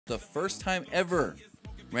the first time ever.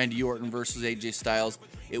 Randy Orton versus AJ Styles.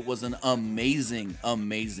 It was an amazing,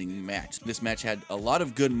 amazing match. This match had a lot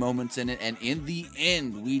of good moments in it, and in the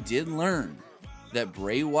end, we did learn that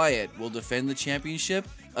Bray Wyatt will defend the championship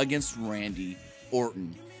against Randy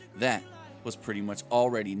Orton. That was pretty much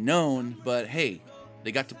already known, but hey,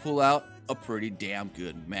 they got to pull out a pretty damn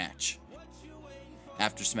good match.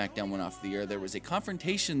 After SmackDown went off the air, there was a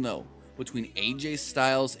confrontation though between AJ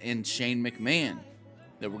Styles and Shane McMahon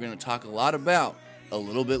that we're going to talk a lot about a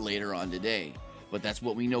little bit later on today. But that's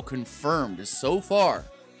what we know confirmed so far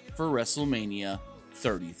for WrestleMania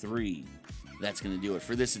 33. That's going to do it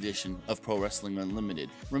for this edition of Pro Wrestling Unlimited.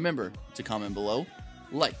 Remember to comment below,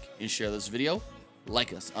 like and share this video,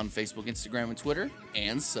 like us on Facebook, Instagram, and Twitter,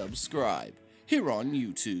 and subscribe here on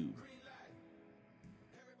YouTube.